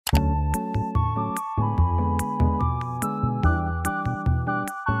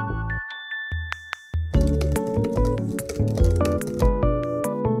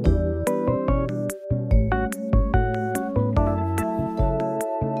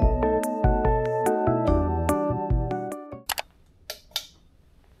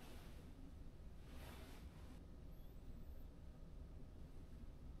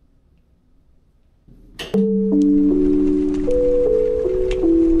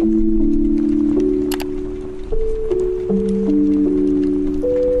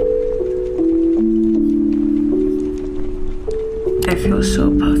feel so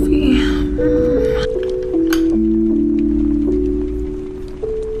puffy.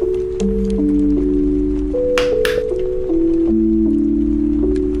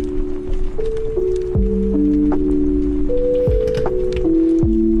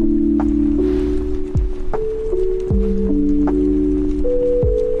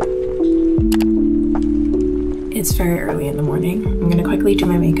 It's very early in the morning. I'm gonna quickly do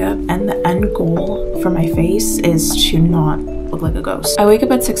my makeup, and the end goal for my face is to not look like a ghost. I wake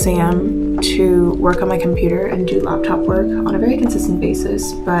up at 6 a.m. to work on my computer and do laptop work on a very consistent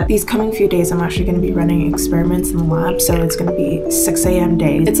basis, but these coming few days I'm actually going to be running experiments in the lab, so it's going to be 6 a.m.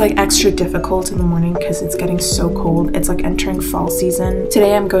 days. It's like extra difficult in the morning because it's getting so cold. It's like entering fall season.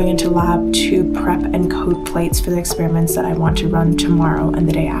 Today I'm going into lab to prep and coat plates for the experiments that I want to run tomorrow and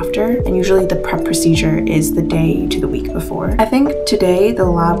the day after, and usually the prep procedure is the day to the week before. I think today the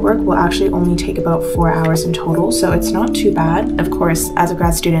lab work will actually only take about 4 hours in total, so it's not too bad. Of course, as a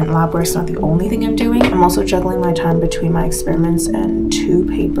grad student, lab work's not the only thing I'm doing. I'm also juggling my time between my experiments and 2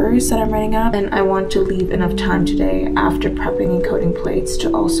 papers that I'm writing up, and I want to leave enough time today after prepping and coating plates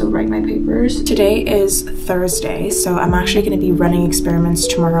to also write my papers. Today is Thursday, so I'm actually going to be running experiments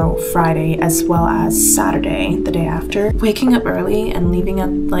tomorrow, Friday, as well as Saturday, the day after. Waking up early and leaving at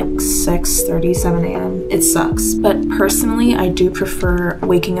like 6:30, 7 a.m. it sucks, but personally I do prefer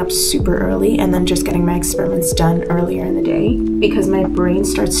waking up super early and then just getting my experiments done earlier in the day, because my brain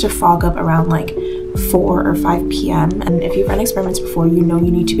starts to fog up around like 4 or 5 p.m. and if you've run experiments before, you know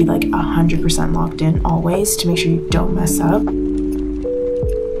you need to be like 100% locked in always to make sure you don't mess up.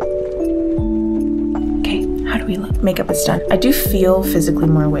 Okay, how do we look? Makeup is done. I do feel physically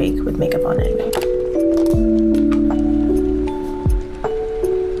more awake with makeup on anyway.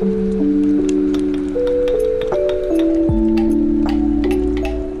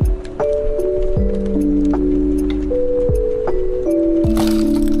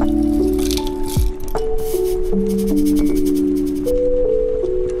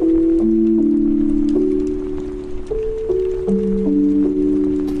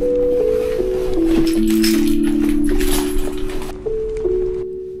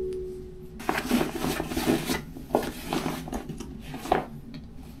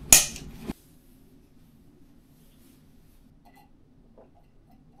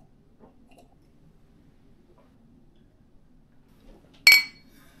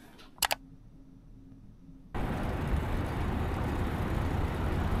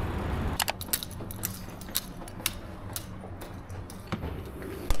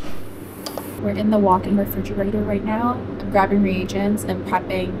 We're in the walk-in refrigerator right now. I'm grabbing reagents and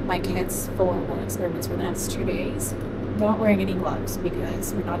prepping my kits for my experiments for the next 2 days. I'm not wearing any gloves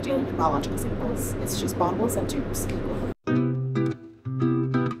because we're not dealing with biological samples. It's just bottles and tubes.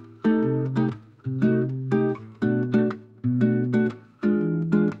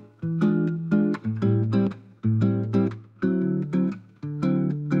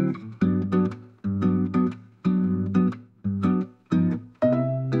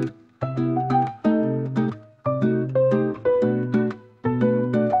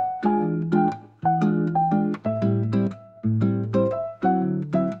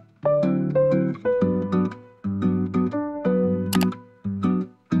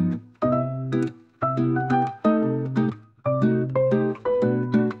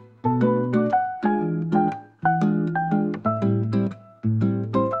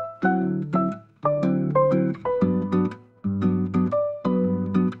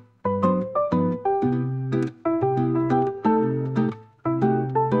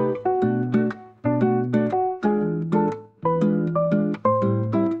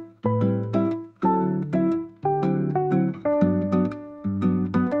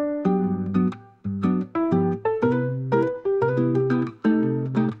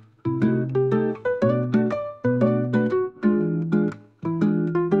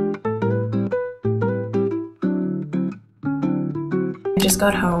 I just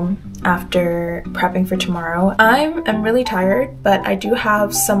got home after prepping for tomorrow. I'm really tired, but I do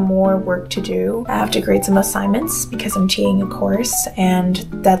have some more work to do. I have to grade some assignments because I'm TAing a course and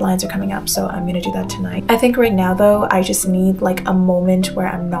deadlines are coming up, so I'm gonna do that tonight. I think right now though, I just need like a moment where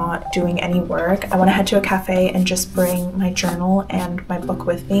I'm not doing any work. I want to head to a cafe and just bring my journal and my book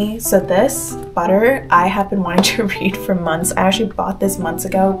with me. So this butter, I have been wanting to read for months. I actually bought this months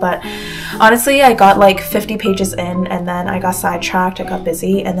ago, but honestly I got like 50 pages in and then I got sidetracked, I got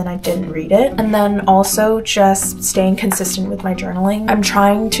busy, and then I didn't didn't read it. And then also just staying consistent with my journaling. I'm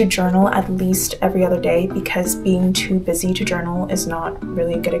trying to journal at least every other day because being too busy to journal is not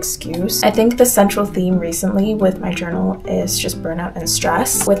really a good excuse. I think the central theme recently with my journal is just burnout and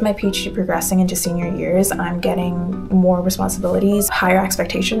stress. With my PhD progressing into senior years, I'm getting more responsibilities, higher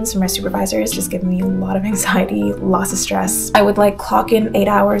expectations from my supervisors, just giving me a lot of anxiety, lots of stress. I would like clock in 8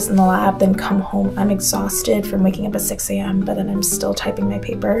 hours in the lab, then come home. I'm exhausted from waking up at 6 a.m., but then I'm still typing my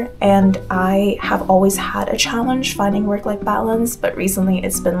paper. And I have always had a challenge finding work-life balance, but recently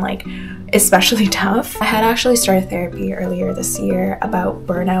it's been like especially tough. I had actually started therapy earlier this year about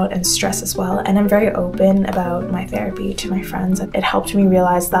burnout and stress as well, and I'm very open about my therapy to my friends. It helped me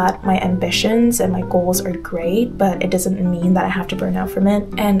realize that my ambitions and my goals are great, but it doesn't mean that I have to burn out from it.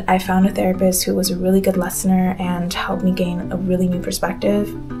 And I found a therapist who was a really good listener and helped me gain a really new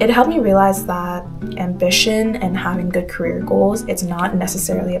perspective. It helped me realize that ambition and having good career goals, it's not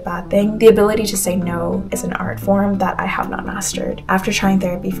necessarily a bad thing. The ability to say no is an art form that I have not mastered. After trying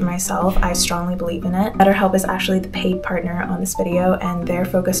therapy for myself, I strongly believe in it. BetterHelp is actually the paid partner on this video, and they're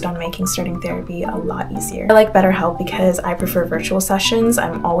focused on making starting therapy a lot easier. I like BetterHelp because I prefer virtual sessions.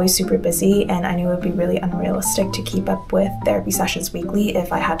 I'm always super busy, and I knew it would be really unrealistic to keep up with therapy sessions weekly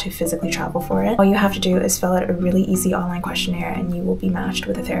if I had to physically travel for it. All you have to do is fill out a really easy online questionnaire and you will be matched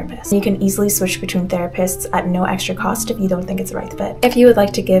with a therapist. You can easily switch between therapists at no extra cost if you don't think it's the right fit. If you would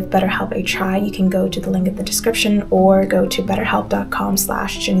like to give BetterHelp a try, you can go to the link in the description or go to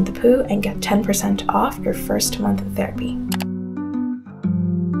betterhelp.com/JinnyThePoo and get 10% off your first month of therapy.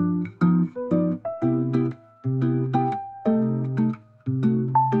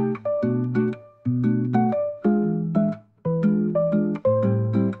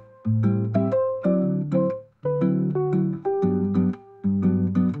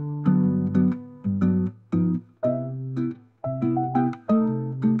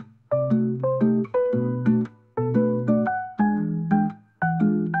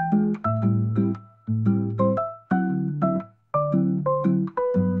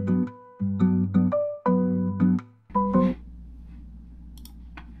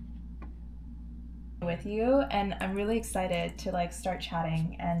 With you, and I'm really excited to like start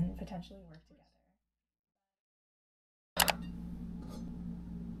chatting and potentially work together.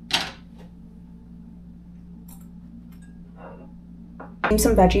 Steamed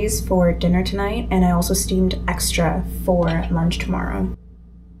some veggies for dinner tonight, and I also steamed extra for lunch tomorrow.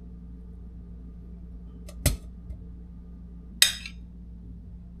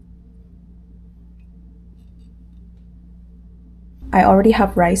 I already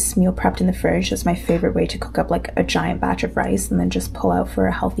have rice meal prepped in the fridge. That's my favorite way to cook up like a giant batch of rice and then just pull out for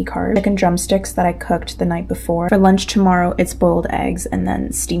a healthy carb. Chicken drumsticks that I cooked the night before. For lunch tomorrow, it's boiled eggs and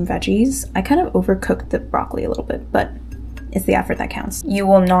then steamed veggies. I kind of overcooked the broccoli a little bit, but it's the effort that counts. You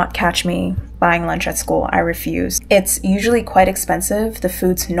will not catch me buying lunch at school. I refuse. It's usually quite expensive. The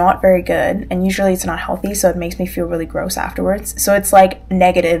food's not very good, and usually it's not healthy, so it makes me feel really gross afterwards. So it's like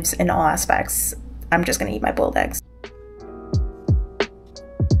negatives in all aspects. I'm just gonna eat my boiled eggs.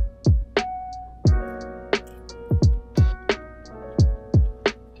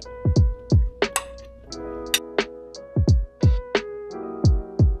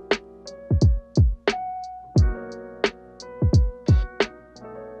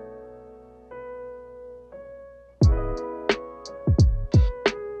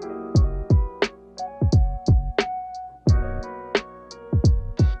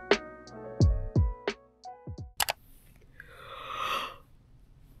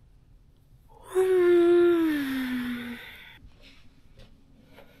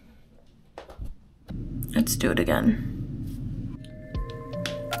 Let's do it again.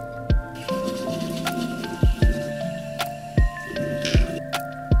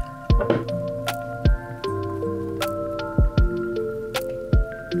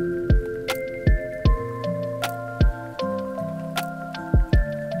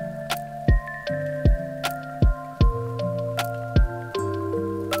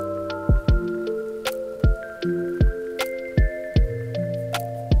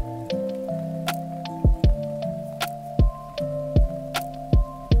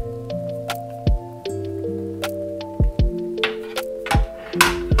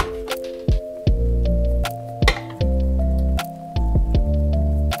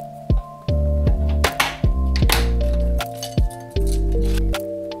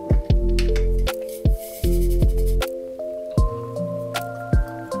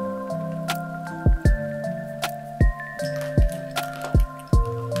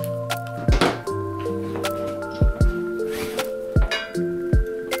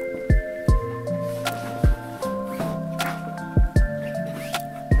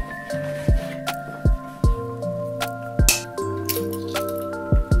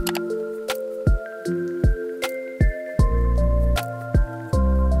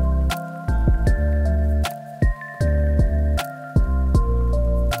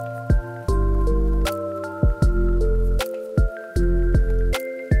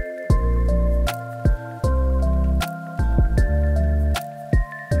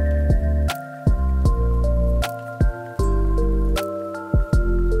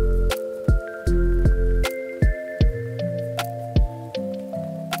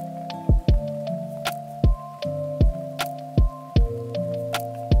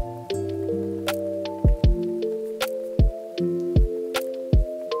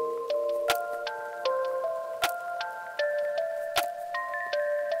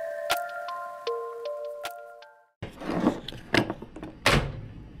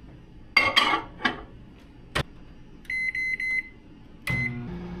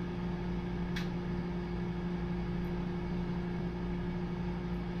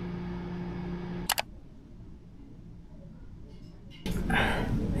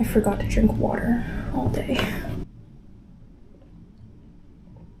 I forgot to drink water all day.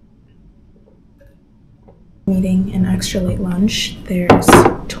 Eating an extra late lunch. There's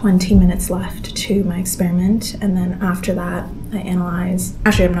 20 minutes left to my experiment, and then after that I analyze.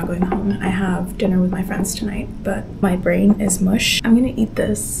 Actually, I'm not going home. I have dinner with my friends tonight, but my brain is mush. I'm gonna eat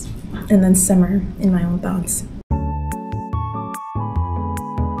this and then simmer in my own thoughts.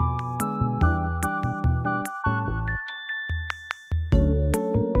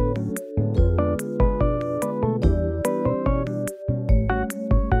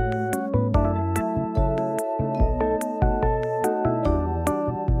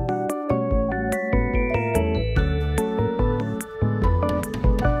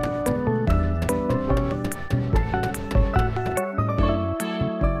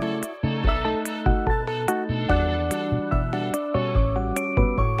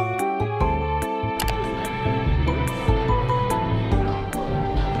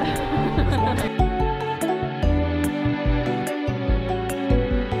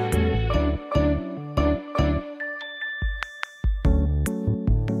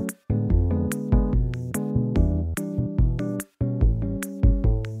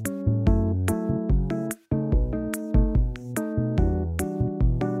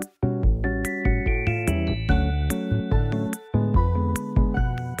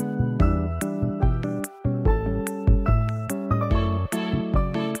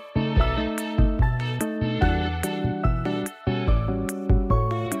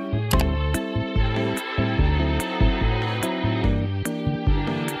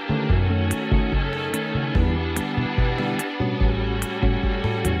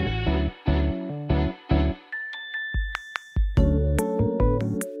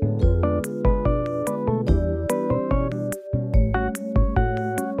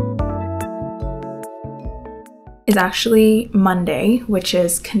 Is actually Monday, which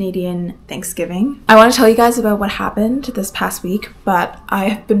is Canadian Thanksgiving. I want to tell you guys about what happened this past week, but I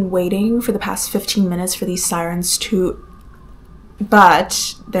have been waiting for the past 15 minutes for these sirens to,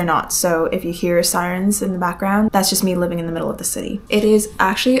 but they're not. So if you hear sirens in the background, that's just me living in the middle of the city. It is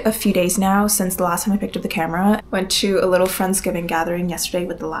actually a few days now since the last time I picked up the camera. Went to a little Friendsgiving gathering yesterday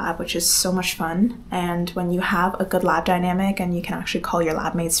with the lab, which is so much fun. And when you have a good lab dynamic and you can actually call your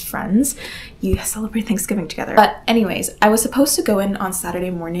lab mates friends, you celebrate Thanksgiving together. But anyways, I was supposed to go in on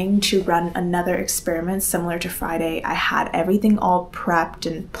Saturday morning to run another experiment similar to Friday. I had everything all prepped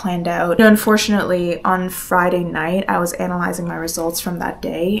and planned out. And unfortunately, on Friday night, I was analyzing my results from that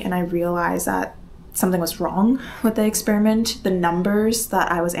day, and I realized that something was wrong with the experiment. The numbers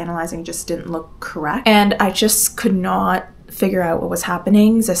that I was analyzing just didn't look correct, and I just could not figure out what was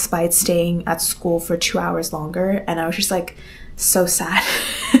happening despite staying at school for 2 hours longer. And I was just like so sad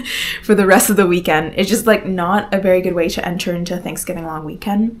for the rest of the weekend. It's just like not a very good way to enter into a Thanksgiving long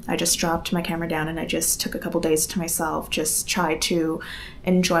weekend. I just dropped my camera down and I just took a couple days to myself, just tried to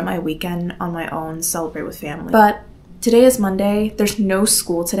enjoy my weekend on my own, celebrate with family. But today is Monday. There's no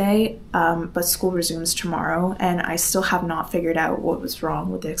school today, but school resumes tomorrow, and I still have not figured out what was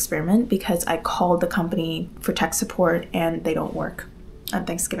wrong with the experiment because I called the company for tech support and they don't work on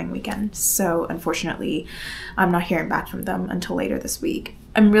Thanksgiving weekend. So unfortunately, I'm not hearing back from them until later this week.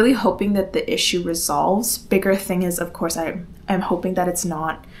 I'm really hoping that the issue resolves. Bigger thing is, of course, I'm hoping that it's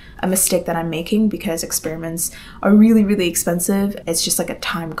not a mistake that I'm making because experiments are really, really expensive. It's just like a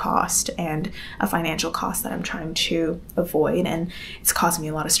time cost and a financial cost that I'm trying to avoid, and it's causing me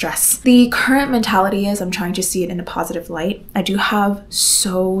a lot of stress. The current mentality is I'm trying to see it in a positive light. I do have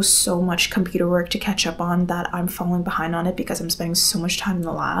so much computer work to catch up on that I'm falling behind on it because I'm spending so much time in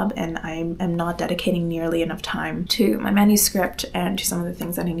the lab and I am not dedicating nearly enough time to my manuscript and to some of the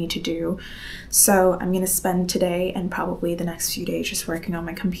things that I need to do. So I'm gonna spend today and probably the next few days just working on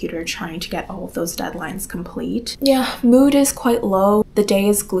my computer, trying to get all of those deadlines complete. Yeah, mood is quite low. The day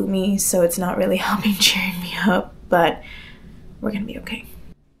is gloomy, so it's not really helping cheering me up, but we're gonna be okay.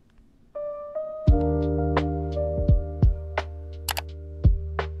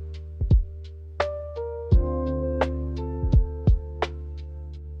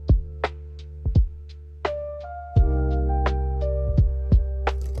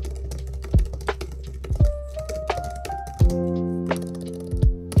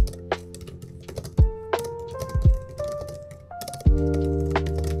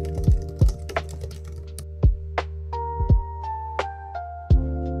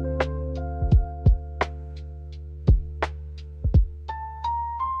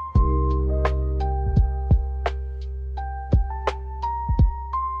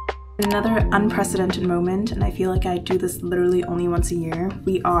 Another unprecedented moment, and I feel like I do this literally only once a year.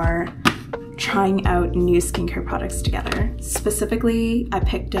 We are trying out new skincare products together. Specifically, I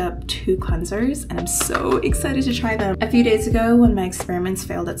picked up 2 cleansers and I'm so excited to try them. A few days ago when my experiments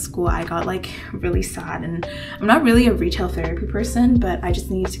failed at school, I got like really sad, and I'm not really a retail therapy person, but I just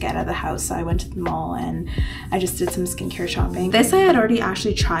needed to get out of the house, so I went to the mall and I just did some skincare shopping. This I had already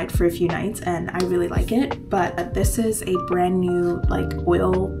actually tried for a few nights and I really like it, but this is a brand new like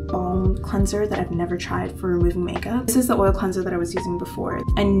oil balm cleanser that I've never tried for removing makeup. This is the oil cleanser that I was using before.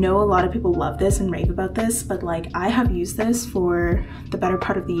 I know a lot of people love this and rave about this, but like I have used this for the better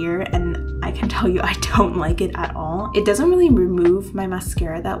part of the year and I can tell you I don't like it at all. It doesn't really remove my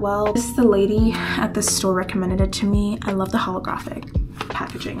mascara that well. This is the lady at the store recommended it to me. I love the holographic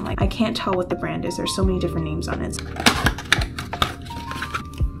packaging. Like I can't tell what the brand is. There's so many different names on it.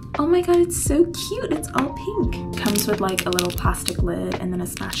 Oh my god, it's so cute. It's all pink. Comes with like a little plastic lid and then a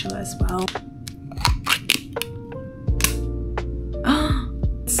spatula as well.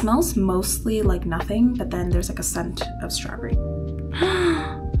 It smells mostly like nothing, but then there's like a scent of strawberry.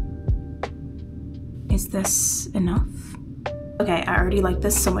 Is this enough? Okay, I already like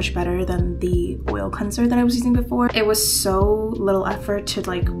this so much better than the oil cleanser that I was using before. It was so little effort to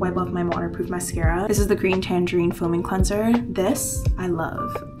like wipe off my waterproof mascara. This is the Green Tangerine Foaming Cleanser. This I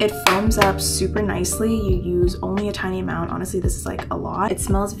love. It foams up super nicely. You use only a tiny amount. Honestly, this is like a lot. It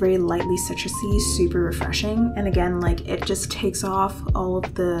smells very lightly citrusy, super refreshing. And again, like it just takes off all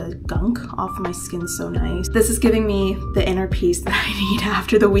of the gunk off my skin so nice. This is giving me the inner peace that I need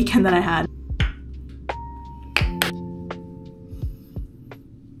after the weekend that I had.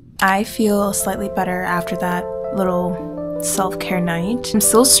 I feel slightly better after that little self-care night. I'm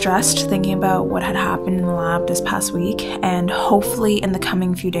still stressed thinking about what had happened in the lab this past week, and hopefully in the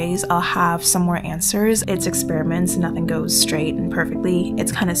coming few days I'll have some more answers. It's experiments, nothing goes straight and perfectly.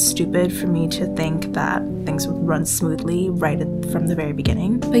 It's kind of stupid for me to think that things would run smoothly right from the very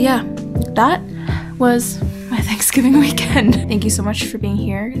beginning. But yeah, that was my Thanksgiving weekend. Thank you so much for being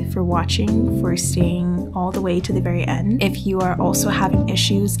here, for watching, for staying all the way to the very end. If you are also having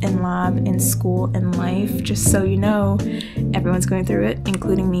issues in lab, in school, in life, just so you know, everyone's going through it,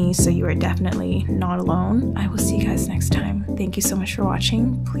 including me, so you are definitely not alone. I will see you guys next time. Thank you so much for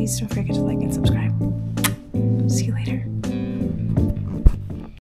watching. Please don't forget to like and subscribe. See you later.